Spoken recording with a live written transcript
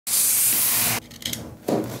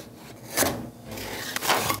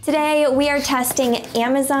Today we are testing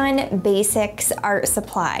Amazon Basics art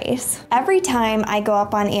supplies. Every time I go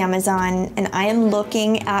up on Amazon and I am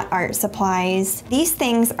looking at art supplies, these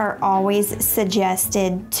things are always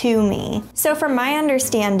suggested to me. So from my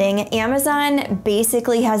understanding, Amazon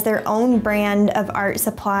basically has their own brand of art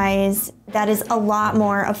supplies that is a lot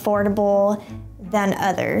more affordable than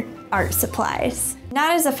other art supplies.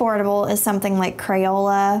 Not as affordable as something like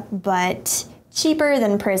Crayola, but cheaper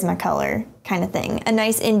than Prismacolor kind of thing, a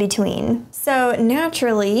nice in-between. So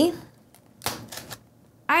naturally,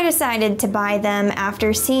 I decided to buy them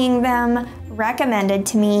after seeing them recommended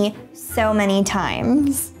to me so many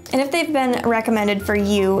times. And if they've been recommended for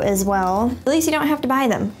you as well, at least you don't have to buy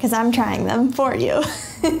them because I'm trying them for you.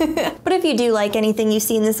 But if you do like anything you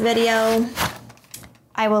see in this video,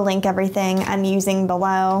 I will link everything I'm using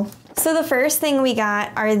below. So the first thing we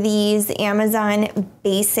got are these Amazon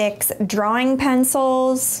Basics drawing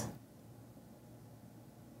pencils.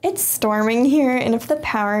 It's storming here, and if the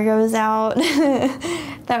power goes out,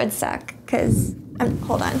 that would suck, because,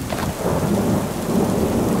 hold on.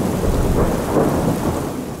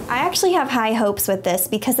 I actually have high hopes with this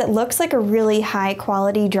because it looks like a really high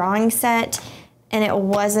quality drawing set, and it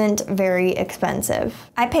wasn't very expensive.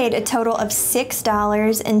 I paid a total of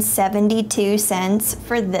 $6.72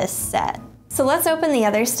 for this set. So let's open the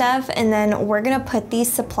other stuff, and then we're gonna put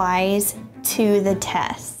these supplies to the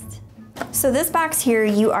test. So this box here,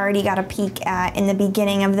 you already got a peek at in the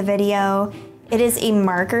beginning of the video. It is a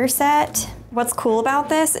marker set. What's cool about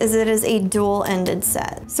this is it is a dual-ended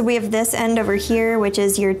set. So we have this end over here, which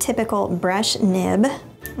is your typical brush nib.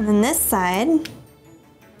 And then this side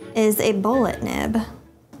is a bullet nib.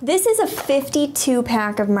 This is a 52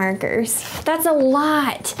 pack of markers. That's a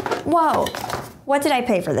lot. Whoa. What did I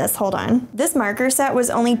pay for this? Hold on. This marker set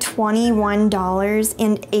was only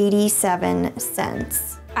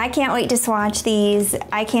 $21.87. I can't wait to swatch these.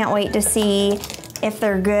 I can't wait to see if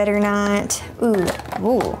they're good or not. Ooh,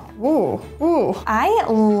 ooh, ooh, ooh. I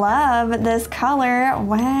love this color.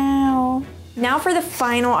 Wow. Now for the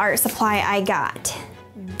final art supply I got.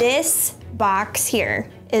 This box here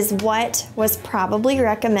is what was probably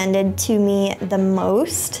recommended to me the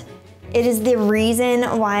most. It is the reason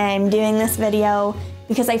why I'm doing this video,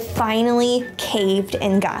 because I finally caved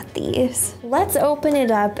and got these. Let's open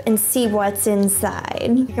it up and see what's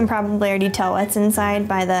inside. You can probably already tell what's inside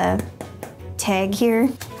by the tag here.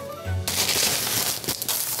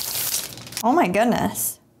 Oh my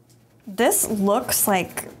goodness. This looks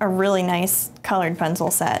like a really nice colored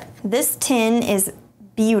pencil set. This tin is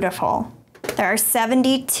beautiful. There are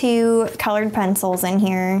 72 colored pencils in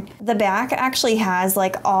here. The back actually has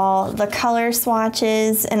like all the color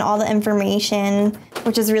swatches and all the information,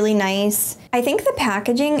 which is really nice. I think the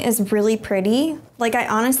packaging is really pretty. Like, I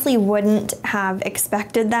honestly wouldn't have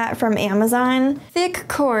expected that from Amazon. Thick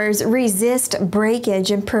cores resist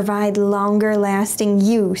breakage and provide longer lasting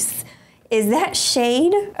use. Is that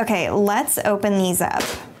shade? Okay, let's open these up.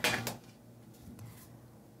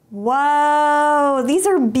 Whoa, these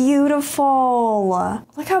are beautiful.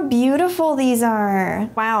 Look how beautiful these are.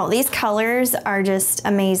 Wow, these colors are just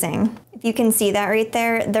amazing. If you can see that right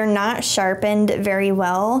there, they're not sharpened very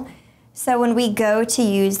well. So when we go to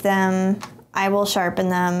use them, I will sharpen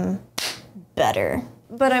them better.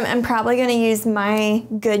 But I'm probably gonna use my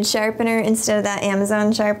good sharpener instead of that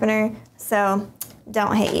Amazon sharpener, so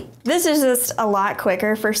don't hate. This is just a lot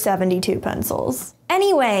quicker for 72 pencils.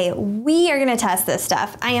 Anyway, we are gonna test this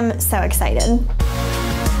stuff. I am so excited.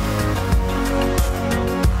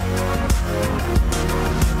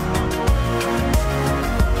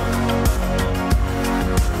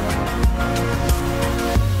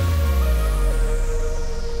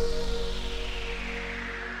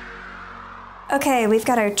 Okay, we've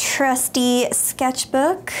got our trusty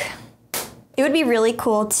sketchbook. It would be really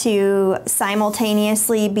cool to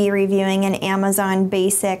simultaneously be reviewing an Amazon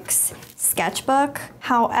Basics sketchbook.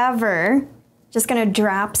 However, just gonna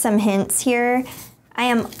drop some hints here. I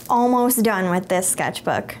am almost done with this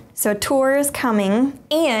sketchbook. So a tour is coming,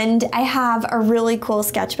 and I have a really cool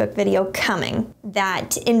sketchbook video coming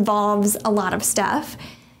that involves a lot of stuff.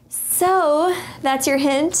 So that's your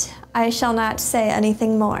hint. I shall not say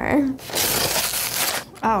anything more.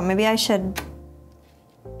 Oh, maybe I should.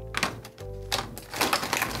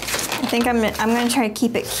 I think I'm gonna try to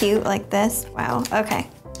keep it cute like this. Wow, okay.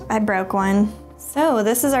 I broke one. So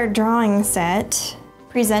this is our drawing set,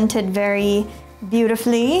 presented very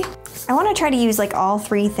beautifully. I want to try to use like all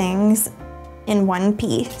three things in one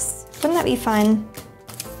piece. Wouldn't that be fun?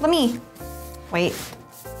 Wait.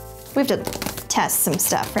 We have to test some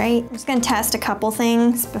stuff, right? I'm just gonna test a couple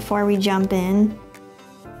things before we jump in.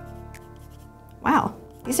 Wow,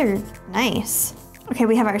 these are nice. Okay,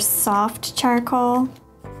 we have our soft charcoal.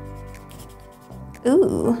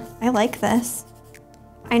 Ooh, I like this.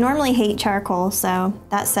 I normally hate charcoal, so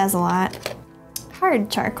that says a lot. Hard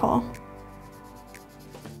charcoal.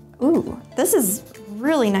 Ooh, this is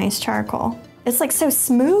really nice charcoal. It's like so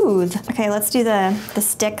smooth. Okay, let's do the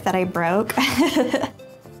stick that I broke.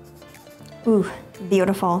 Ooh,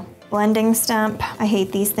 beautiful. Blending stump. I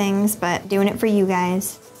hate these things, but doing it for you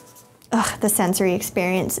guys. Ugh, the sensory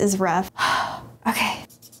experience is rough. Okay.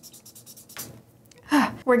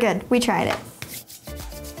 We're good, we tried it.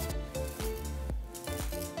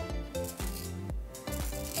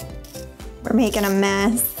 We're making a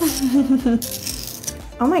mess.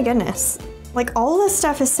 Oh my goodness. Like, all this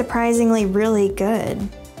stuff is surprisingly really good.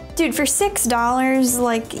 Dude, for $6,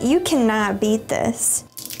 like, you cannot beat this.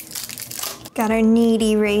 Got our knead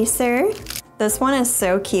eraser. This one is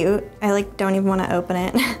so cute. I like don't even want to open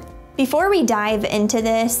it. Before we dive into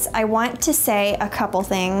this, I want to say a couple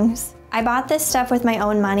things. I bought this stuff with my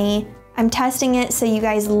own money. I'm testing it so you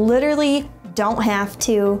guys literally don't have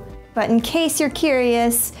to. But in case you're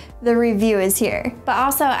curious, the review is here. But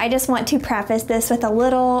also, I just want to preface this with a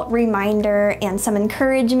little reminder and some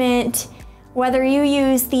encouragement. Whether you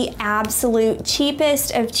use the absolute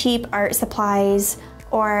cheapest of cheap art supplies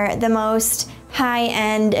or the most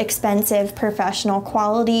high-end, expensive, professional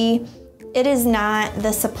quality, it is not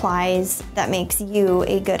the supplies that makes you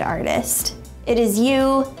a good artist. It is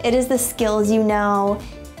you, it is the skills you know,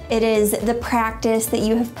 it is the practice that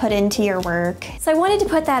you have put into your work. So I wanted to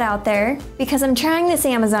put that out there because I'm trying this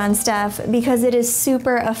Amazon stuff because it is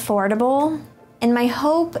super affordable. And my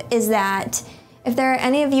hope is that if there are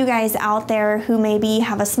any of you guys out there who maybe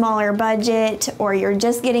have a smaller budget or you're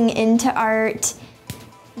just getting into art,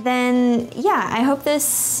 then yeah, I hope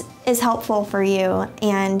this is helpful for you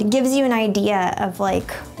and gives you an idea of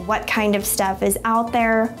like what kind of stuff is out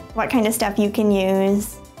there, what kind of stuff you can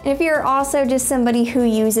use. And if you're also just somebody who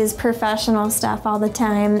uses professional stuff all the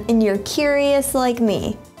time and you're curious like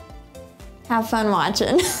me, have fun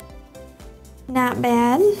watching. Not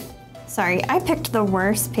bad. Sorry, I picked the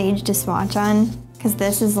worst page to swatch on because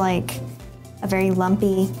this is like a very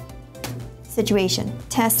lumpy situation.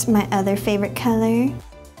 Test my other favorite color.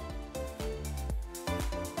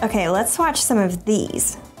 Okay, let's swatch some of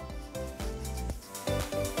these.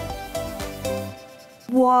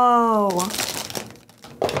 Whoa.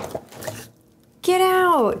 Get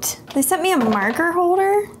out! They sent me a marker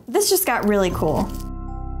holder? This just got really cool.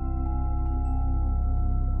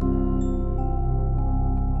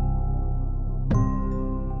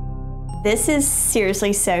 This is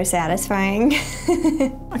seriously so satisfying.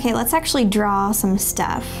 Okay, let's actually draw some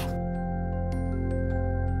stuff.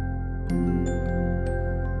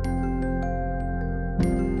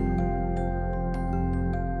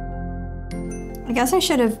 I guess I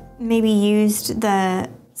should have maybe used the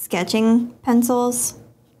sketching pencils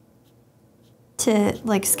to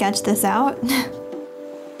like sketch this out.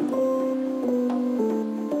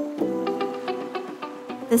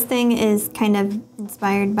 This thing is kind of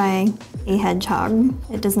inspired by a hedgehog.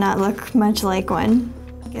 It does not look much like one.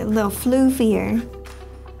 Get a little floofier.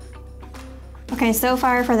 Okay, so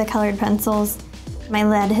far for the colored pencils, my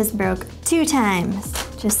lead has broke 2 times.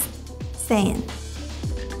 Just saying.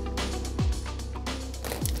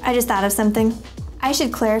 I just thought of something. I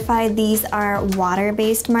should clarify these are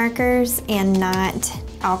water-based markers and not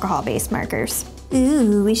alcohol-based markers.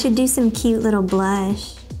 Ooh, we should do some cute little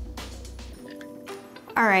blush.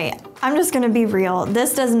 All right, I'm just gonna be real.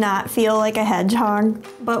 This does not feel like a hedgehog,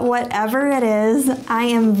 but whatever it is, I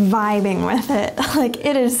am vibing with it. Like,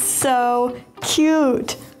 it is so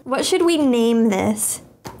cute. What should we name this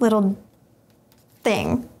little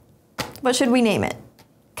thing? What should we name it?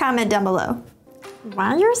 Comment down below.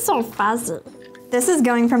 Why you're so fuzzy? This is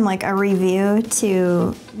going from like a review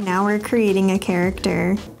to now we're creating a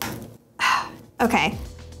character. Okay,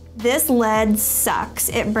 this lead sucks.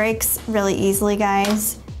 It breaks really easily,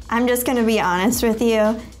 guys. I'm just gonna be honest with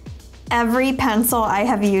you. Every pencil I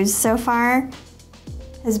have used so far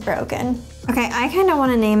is broken. Okay, I kind of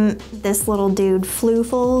want to name this little dude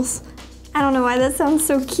Floofles. I don't know why that sounds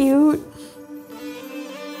so cute.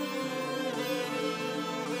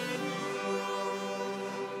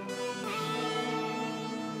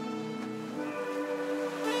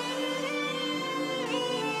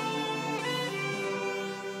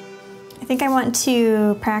 I think I want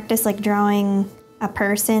to practice like drawing a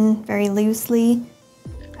person very loosely.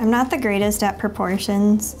 I'm not the greatest at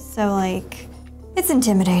proportions, so like, it's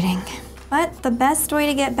intimidating. But the best way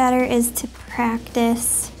to get better is to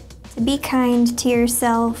practice, to be kind to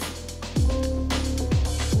yourself.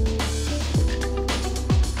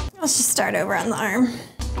 Let's just start over on the arm.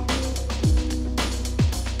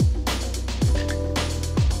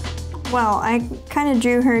 Well, I kind of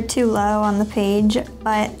drew her too low on the page,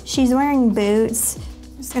 but she's wearing boots.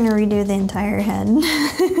 I'm just gonna redo the entire head.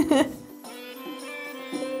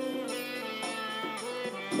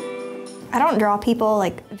 I don't draw people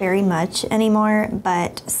like very much anymore,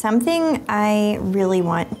 but something I really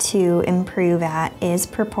want to improve at is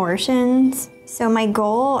proportions. So my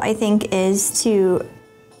goal, I think, is to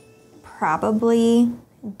probably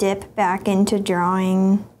dip back into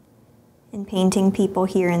drawing and painting people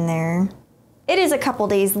here and there. It is a couple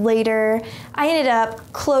days later. I ended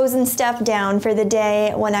up closing stuff down for the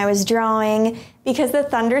day when I was drawing because the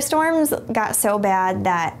thunderstorms got so bad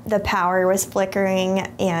that the power was flickering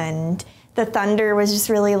and the thunder was just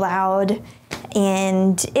really loud,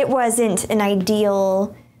 and it wasn't an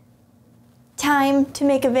ideal time to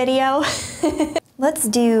make a video. Let's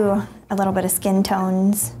do a little bit of skin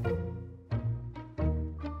tones.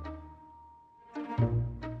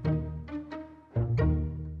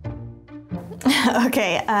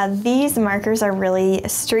 Okay, these markers are really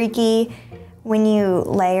streaky when you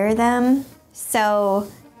layer them, so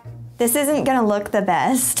this isn't gonna look the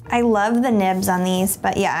best. I love the nibs on these,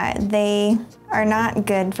 but yeah, they are not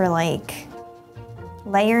good for like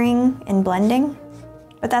layering and blending,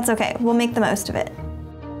 but that's okay. We'll make the most of it.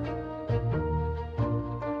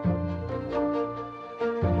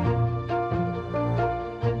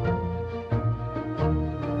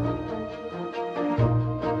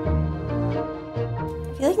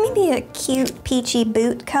 I feel like maybe a cute peachy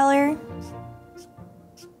boot color.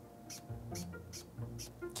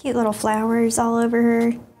 Cute little flowers all over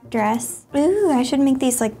her dress. Ooh, I should make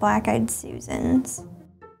these like black-eyed Susans.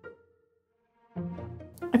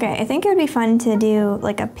 Okay, I think it would be fun to do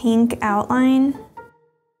like a pink outline.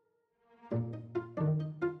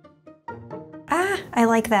 Ah, I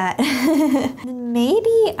like that. And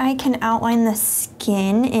maybe I can outline the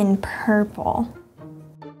skin in purple.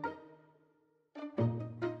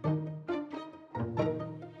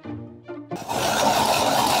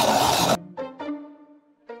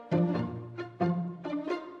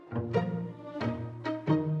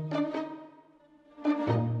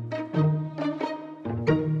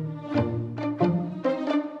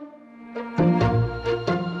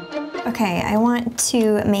 Okay, I want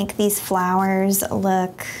to make these flowers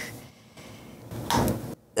look...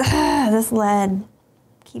 this lead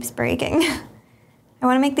keeps breaking. I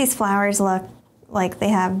want to make these flowers look like they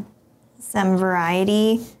have some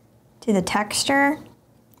variety to the texture.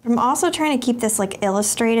 I'm also trying to keep this like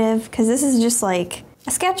illustrative because this is just like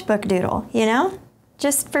a sketchbook doodle, you know?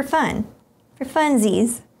 Just for fun, for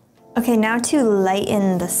funsies. Okay, now to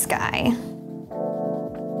lighten the sky.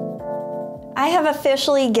 I have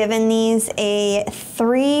officially given these a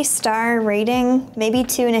 3-star rating, maybe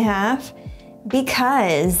 2.5,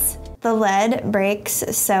 because the lead breaks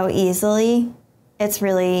so easily. It's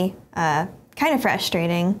really kind of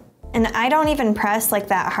frustrating. And I don't even press like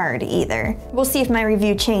that hard either. We'll see if my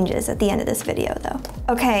review changes at the end of this video though.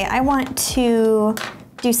 Okay, I want to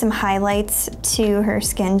do some highlights to her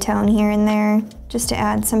skin tone here and there, just to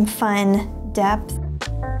add some fun depth.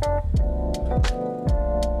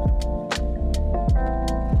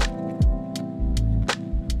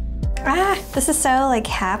 Ah, this is so like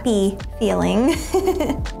happy feeling.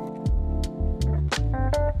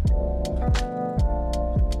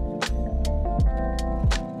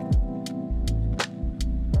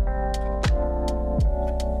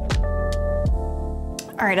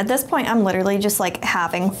 All right, at this point, I'm literally just like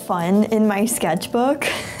having fun in my sketchbook.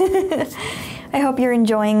 I hope you're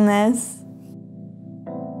enjoying this.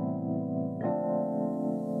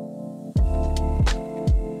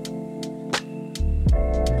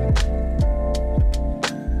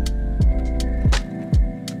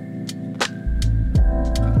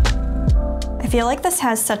 I feel like this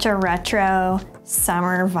has such a retro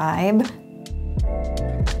summer vibe.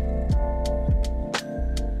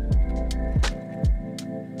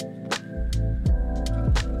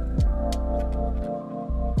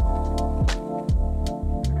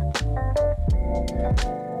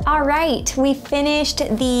 All right, we finished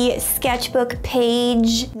the sketchbook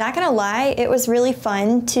page. Not gonna lie, it was really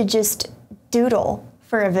fun to just doodle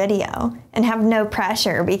for a video and have no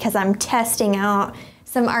pressure because I'm testing out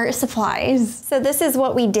some art supplies. So this is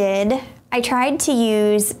what we did. I tried to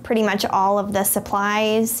use pretty much all of the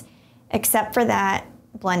supplies except for that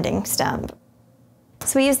blending stump.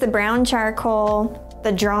 So we used the brown charcoal,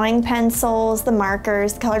 the drawing pencils, the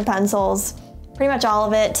markers, colored pencils, pretty much all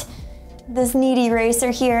of it. This neat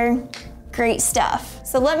eraser here, great stuff.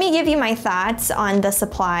 So let me give you my thoughts on the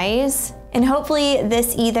supplies, and hopefully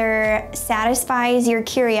this either satisfies your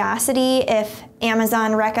curiosity if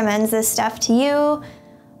Amazon recommends this stuff to you,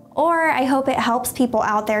 or I hope it helps people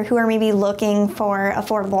out there who are maybe looking for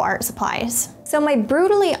affordable art supplies. So my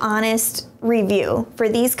brutally honest review for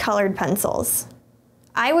these colored pencils,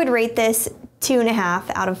 I would rate this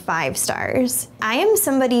 2.5 out of 5 stars. I am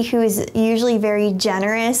somebody who's usually very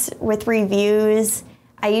generous with reviews.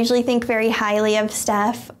 I usually think very highly of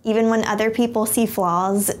stuff, even when other people see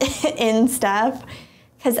flaws in stuff,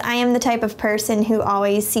 because I am the type of person who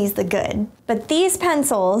always sees the good. But these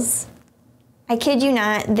pencils, I kid you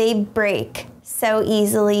not, they break so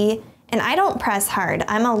easily, and I don't press hard.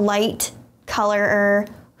 I'm a light colorer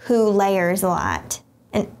who layers a lot,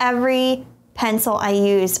 and every pencil I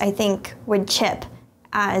used, I think, would chip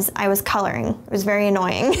as I was coloring. It was very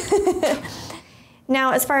annoying.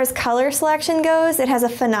 Now, as far as color selection goes, it has a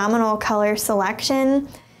phenomenal color selection.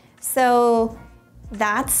 So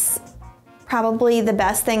that's probably the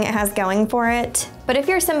best thing it has going for it. But if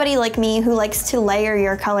you're somebody like me who likes to layer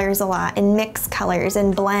your colors a lot and mix colors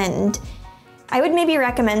and blend, I would maybe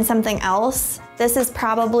recommend something else. This is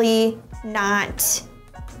probably not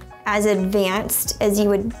as advanced as you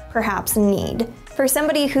would perhaps need. For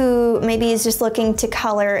somebody who maybe is just looking to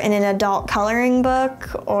color in an adult coloring book,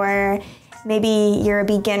 or maybe you're a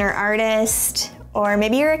beginner artist, or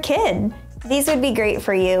maybe you're a kid, these would be great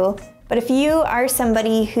for you. But if you are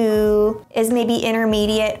somebody who is maybe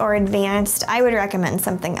intermediate or advanced, I would recommend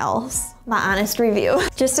something else. My honest review.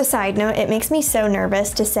 Just a side note, it makes me so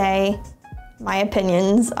nervous to say my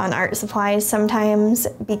opinions on art supplies sometimes,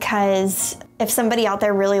 because if somebody out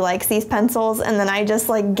there really likes these pencils and then I just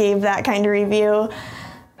like gave that kind of review,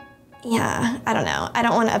 yeah, I don't know. I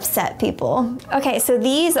don't want to upset people. Okay, so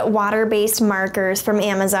these water-based markers from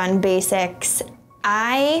Amazon Basics,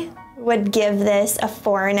 I would give this a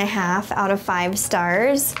 4.5 out of 5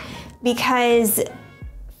 stars, because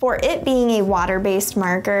for it being a water-based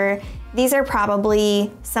marker, these are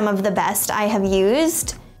probably some of the best I have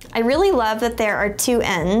used. I really love that there are 2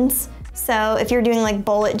 ends. So if you're doing like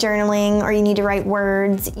bullet journaling or you need to write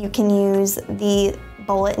words, you can use the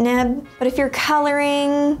bullet nib. But if you're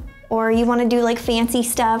coloring or you want to do like fancy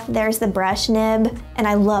stuff, there's the brush nib, and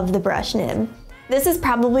I love the brush nib. This is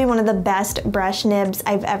probably one of the best brush nibs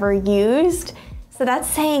I've ever used, so that's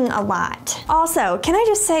saying a lot. Also, can I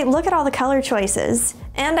just say, look at all the color choices.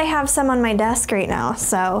 And I have some on my desk right now,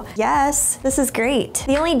 so yes, this is great.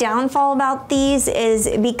 The only downfall about these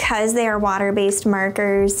is because they are water-based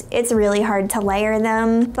markers, it's really hard to layer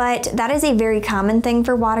them, but that is a very common thing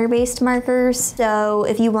for water-based markers. So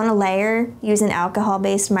if you want to layer, use an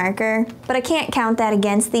alcohol-based marker. But I can't count that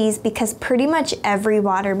against these because pretty much every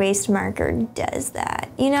water-based marker does that,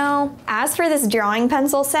 you know? As for this drawing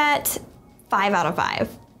pencil set, 5 out of 5.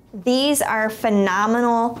 These are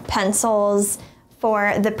phenomenal pencils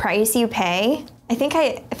for the price you pay.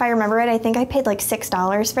 If I remember it, I think I paid like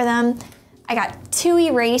 $6 for them. I got 2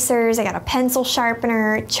 erasers, I got a pencil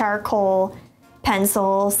sharpener, charcoal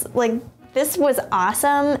pencils. Like, this was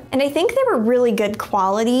awesome. And I think they were really good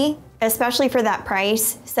quality, especially for that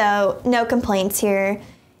price. So no complaints here.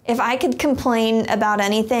 If I could complain about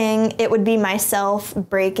anything, it would be myself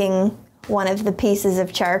breaking one of the pieces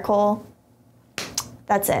of charcoal.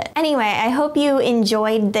 That's it. Anyway, I hope you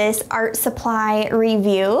enjoyed this art supply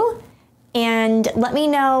review, and let me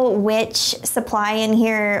know which supply in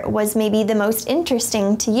here was maybe the most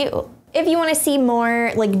interesting to you. If you want to see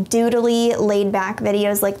more like doodly, laid back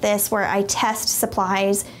videos like this where I test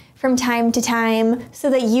supplies from time to time so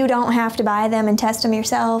that you don't have to buy them and test them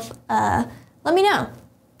yourself, let me know.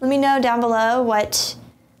 Let me know down below what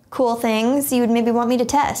cool things you would maybe want me to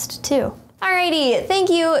test too. Alrighty, thank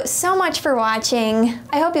you so much for watching.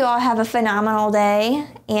 I hope you all have a phenomenal day,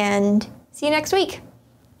 and see you next week.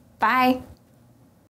 Bye.